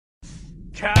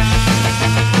It's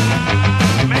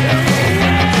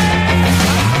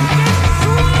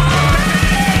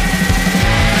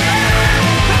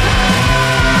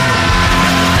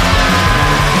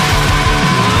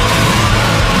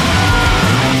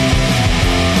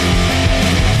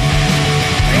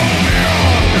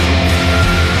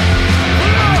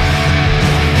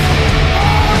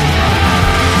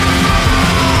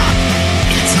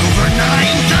over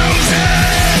 9,000!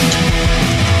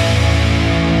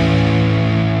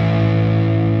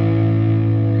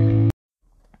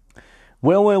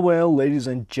 Well, ladies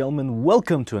and gentlemen,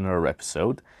 welcome to another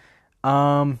episode.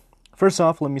 First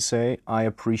off, let me say I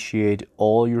appreciate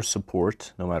all your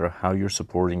support, no matter how you're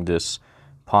supporting this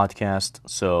podcast.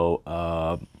 So,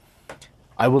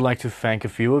 I would like to thank a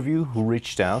few of you who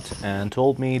reached out and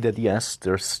told me that yes,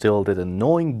 there's still that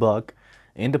annoying bug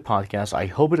in the podcast. I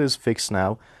hope it is fixed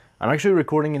now. I'm actually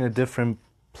recording in a different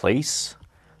place,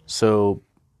 so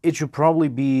it should probably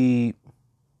be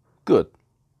good,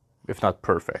 if not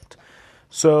perfect.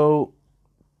 So,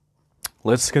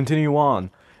 let's continue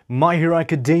on. My Hero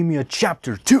Academia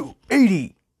Chapter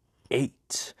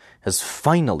 288 has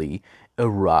finally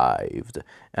arrived.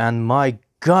 And my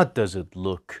God, does it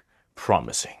look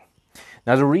promising.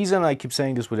 Now, the reason I keep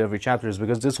saying this with every chapter is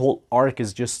because this whole arc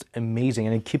is just amazing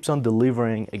and it keeps on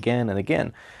delivering again and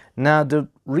again. Now, the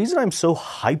reason I'm so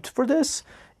hyped for this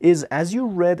is, as you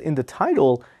read in the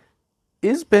title,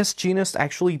 is Best Jeanist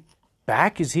actually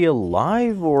back? Is he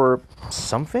alive or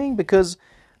something? Because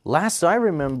last I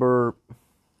remember,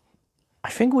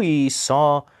 I think we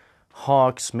saw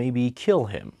Hawks maybe kill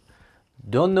him.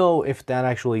 Don't know if that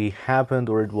actually happened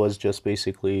or it was just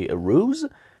basically a ruse,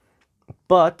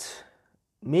 but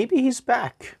maybe he's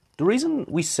back. The reason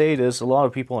we say this, a lot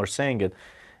of people are saying it,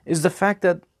 is the fact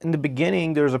that in the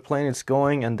beginning there's a plane that's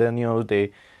going and then,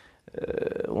 a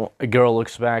girl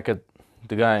looks back at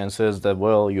the guy and says that,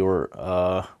 well, your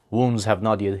wounds have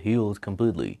not yet healed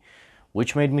completely,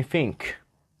 which made me think,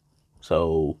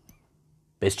 so,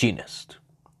 Best Jeanist.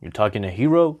 You're talking a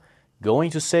hero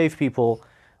going to save people,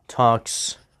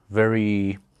 talks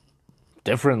very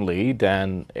differently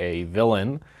than a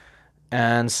villain,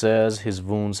 and says his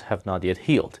wounds have not yet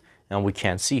healed, and we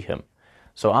can't see him.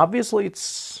 So obviously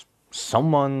it's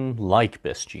someone like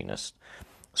Best Jeanist.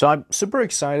 So I'm super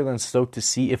excited and stoked to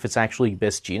see if it's actually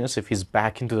Best Jeanist, if he's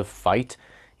back into the fight,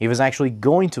 if he's actually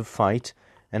going to fight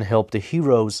and help the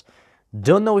heroes.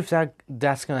 Don't know if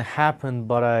that's going to happen,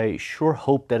 but I sure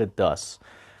hope that it does.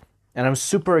 And I'm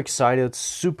super excited,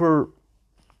 super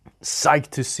psyched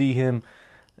to see him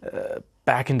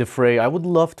back in the fray. I would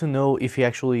love to know if he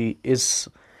actually is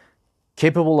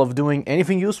capable of doing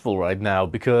anything useful right now,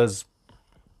 because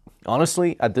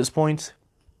honestly, at this point,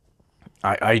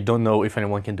 I don't know if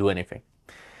anyone can do anything.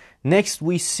 Next,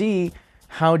 we see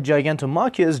how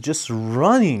Gigantomachia is just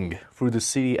running through the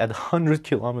city at 100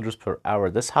 kilometers per hour.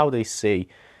 That's how they say,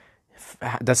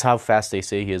 that's how fast they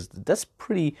say he is. That's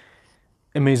pretty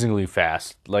amazingly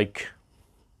fast. Like,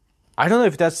 I don't know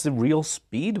if that's the real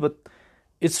speed, but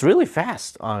it's really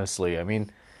fast, honestly. I mean,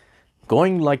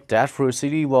 going like that through a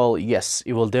city, well, yes,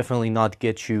 it will definitely not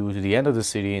get you to the end of the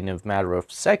city in a matter of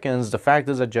seconds. The fact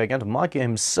is that Gigantomachia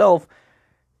himself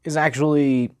is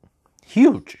actually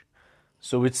huge.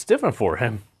 So it's different for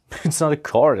him. It's not a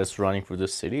car that's running through the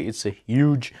city. It's a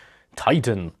huge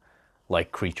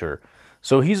Titan-like creature.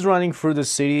 So he's running through the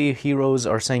city. Heroes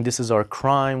are saying, this is our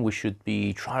crime. We should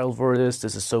be trialed for this.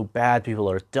 This is so bad.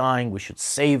 People are dying. We should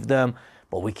save them.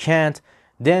 But we can't.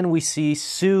 Then we see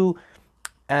Sue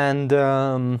and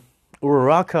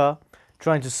Uraraka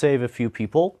trying to save a few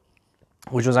people,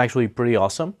 which was actually pretty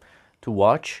awesome to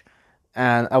watch.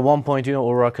 And at one point,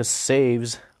 Uraraka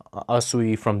saves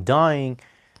Asui from dying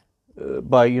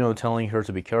by, telling her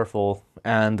to be careful.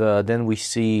 And then we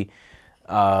see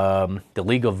the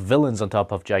League of Villains on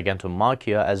top of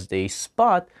Gigantomachia as they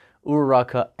spot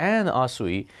Uraraka and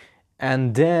Asui.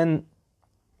 And then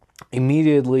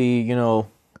immediately,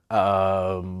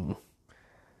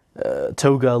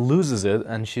 Toga loses it,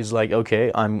 and she's like, okay,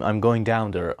 I'm going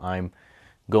down there. I'm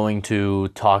going to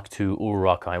talk to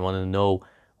Uraraka. I want to know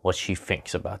what she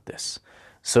thinks about this.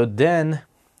 So then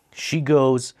she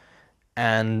goes,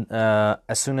 and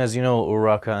as soon as,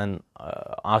 Uraraka and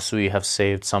Asui have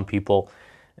saved some people,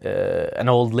 an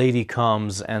old lady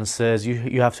comes and says,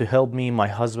 you have to help me. My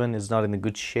husband is not in a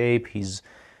good shape. He's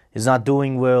not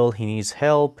doing well. He needs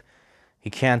help.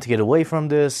 He can't get away from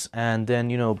this. And then,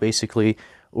 basically,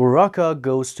 Uraraka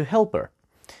goes to help her.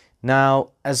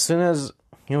 Now, as soon as,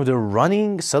 they're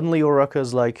running, suddenly Uraraka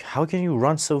is like, how can you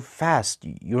run so fast?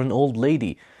 You're an old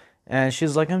lady. And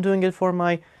she's like, I'm doing it for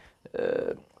my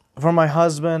for my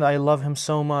husband, I love him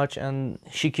so much, and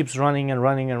she keeps running and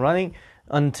running and running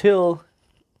until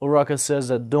Uraka says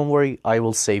that, don't worry, I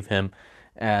will save him.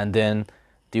 And then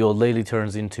the old lady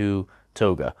turns into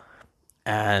Toga.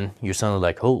 And you're suddenly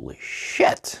like, holy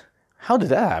shit, how did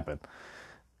that happen?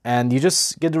 And you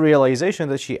just get the realization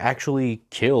that she actually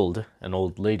killed an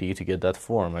old lady to get that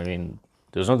form. I mean,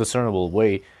 there's no discernible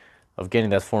way of getting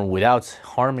that form without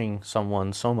harming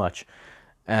someone so much.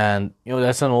 And,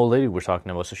 that's an old lady we're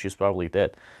talking about, so she's probably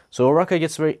dead. So Uraka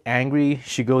gets very angry.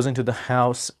 She goes into the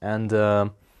house, and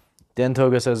then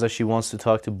Toga says that she wants to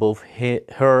talk to both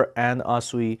her and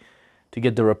Asui to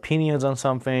get their opinions on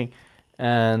something.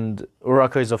 And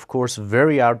Uraka is, of course,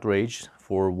 very outraged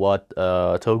for what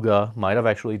Toga might have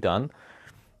actually done.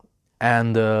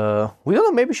 And we don't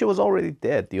know, maybe she was already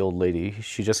dead, the old lady.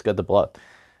 She just got the blood.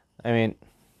 I mean,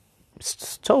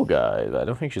 it's Toga. I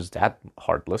don't think she's that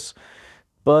heartless.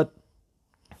 But,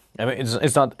 I mean,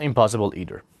 it's not impossible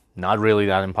either. Not really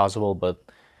that impossible, but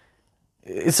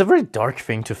it's a very dark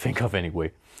thing to think of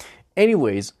anyway.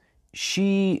 Anyways,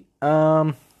 she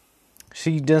then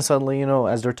suddenly,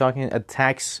 as they're talking,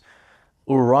 attacks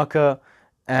Uraka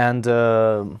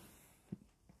and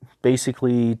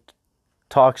basically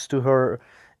talks to her,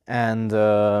 and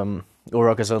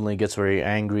Uraka suddenly gets very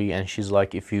angry, and she's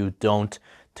like, if you don't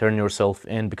turn yourself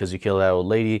in because you killed that old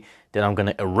lady, then I'm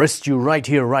gonna arrest you right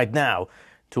here, right now.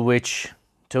 To which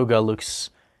Toga looks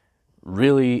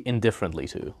really indifferently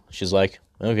to. She's like,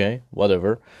 okay,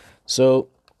 whatever. So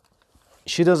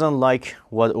she doesn't like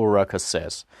what Uraka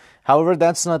says. However,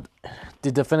 that's not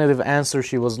the definitive answer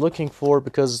she was looking for,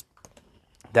 because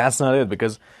that's not it,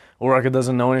 because Uraka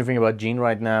doesn't know anything about Jean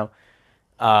right now.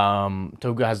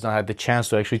 Toga has not had the chance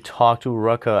to actually talk to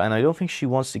Uraka, and I don't think she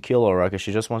wants to kill Uraka.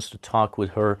 She just wants to talk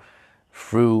with her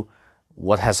through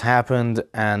what has happened,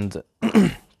 and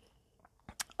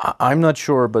I'm not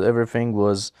sure, but everything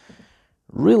was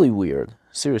really weird,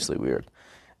 seriously weird.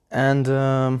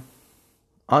 And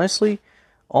honestly,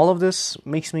 all of this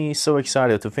makes me so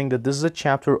excited to think that this is a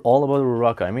chapter all about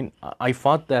Uraka. I mean, I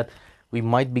thought that we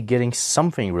might be getting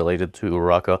something related to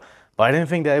Uraka, but I didn't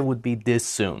think that it would be this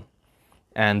soon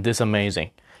and this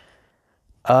amazing.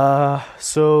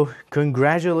 So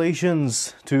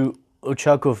congratulations to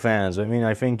Ochako fans. I mean,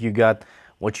 I think you got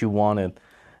what you wanted,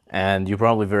 and you're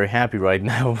probably very happy right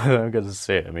now. But I'm gonna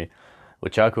say, I mean,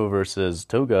 Ochako versus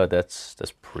Toga, that's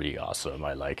pretty awesome.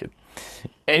 I like it.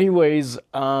 Anyways,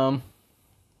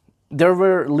 there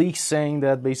were leaks saying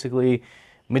that basically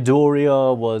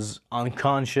Midoriya was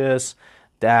unconscious,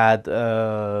 that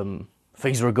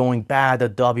things were going bad,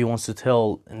 that Dabi wants to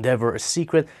tell Endeavor a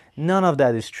secret. None of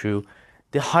that is true.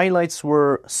 The highlights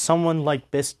were someone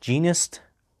like Best Jeanist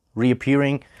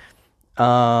reappearing,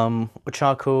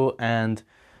 Ochako and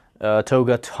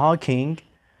Toga talking,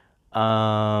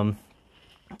 and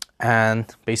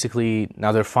basically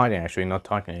now they're fighting, actually not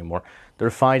talking anymore. They're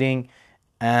fighting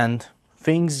and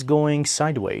things going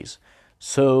sideways.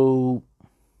 So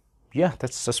yeah,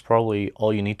 that's probably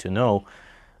all you need to know.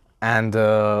 And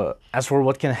as for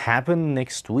what can happen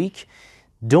next week,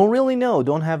 don't really know,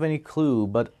 don't have any clue,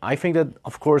 but I think that,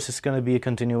 of course, it's going to be a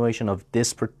continuation of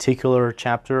this particular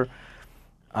chapter.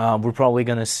 We're probably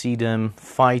going to see them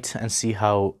fight and see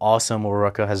how awesome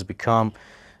Uraka has become,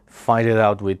 fight it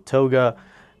out with Toga,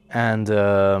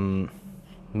 and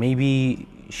maybe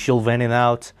she'll vent it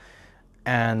out,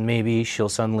 and maybe she'll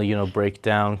suddenly, break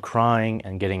down crying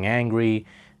and getting angry,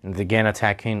 and again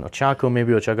attacking Ochako.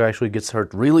 Maybe Ochako actually gets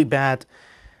hurt really bad.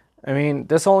 I mean,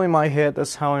 that's all in my head.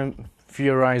 That's how I'm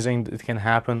theorizing it can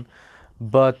happen.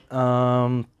 But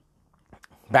back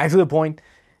to the point.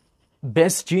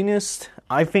 Best Jeanist,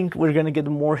 I think we're going to get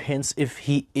more hints if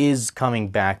he is coming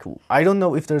back. I don't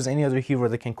know if there's any other hero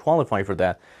that can qualify for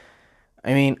that.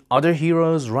 I mean, other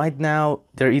heroes right now,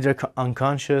 they're either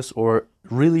unconscious or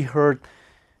really hurt.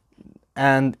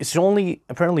 And it's only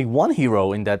apparently one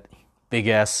hero in that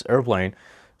big-ass airplane.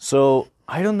 So,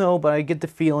 I don't know, but I get the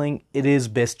feeling it is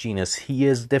Best Jeanist. He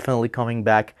is definitely coming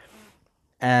back.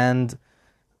 And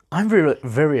I'm very,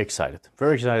 very excited.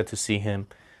 Very excited to see him.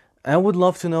 I would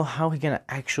love to know how he can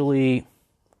actually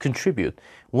contribute.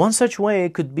 One such way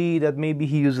could be that maybe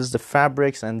he uses the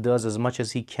fabrics and does as much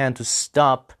as he can to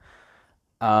stop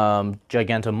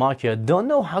Gigantomachia. Don't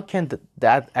know how can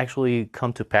that actually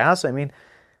come to pass. I mean,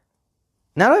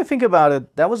 now that I think about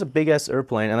it, that was a big-ass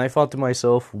airplane, and I thought to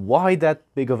myself, why that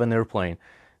big of an airplane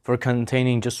for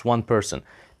containing just one person?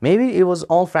 Maybe it was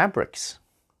all fabrics.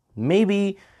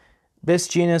 Maybe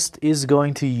Best Jeanist is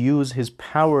going to use his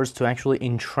powers to actually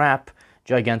entrap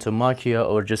Gigantomachia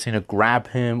or just, grab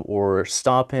him or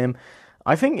stop him.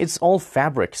 I think it's all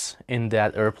fabrics in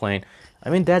that airplane. I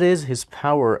mean, that is his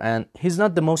power, and he's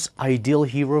not the most ideal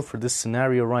hero for this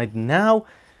scenario right now,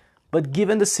 but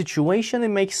given the situation, it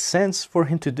makes sense for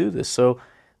him to do this. So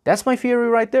that's my theory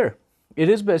right there. It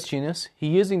is Best Genius.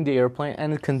 He is in the airplane,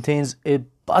 and it contains a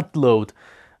buttload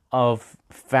of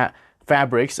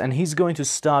fabrics, and he's going to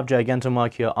stop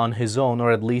Gigantomachia on his own,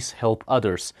 or at least help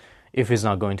others if he's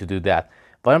not going to do that.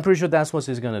 But I'm pretty sure that's what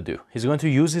he's going to do. He's going to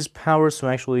use his powers to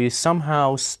actually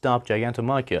somehow stop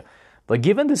Gigantomachia. But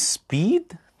given the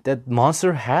speed that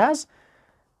monster has,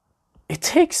 it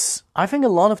takes, I think, a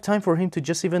lot of time for him to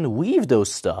just even weave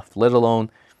those stuff, let alone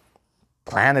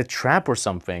plan a trap or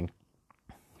something.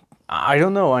 I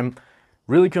don't know. I'm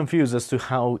really confused as to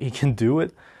how he can do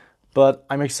it. But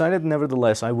I'm excited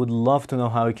nevertheless. I would love to know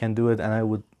how he can do it, and I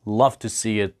would love to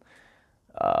see it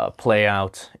play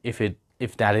out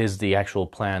if that is the actual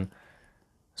plan.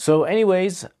 So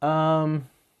anyways,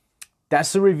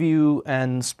 that's the review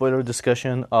and spoiler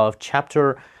discussion of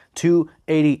Chapter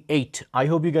 288. I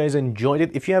hope you guys enjoyed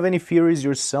it. If you have any theories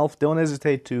yourself, don't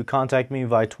hesitate to contact me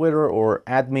via Twitter or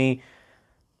add me,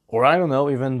 or I don't know,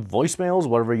 even voicemails,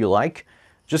 whatever you like.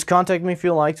 Just contact me if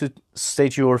you like to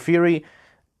state your theory,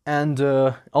 and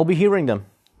I'll be hearing them.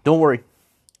 Don't worry.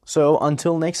 So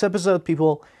until next episode,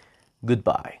 people,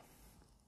 goodbye.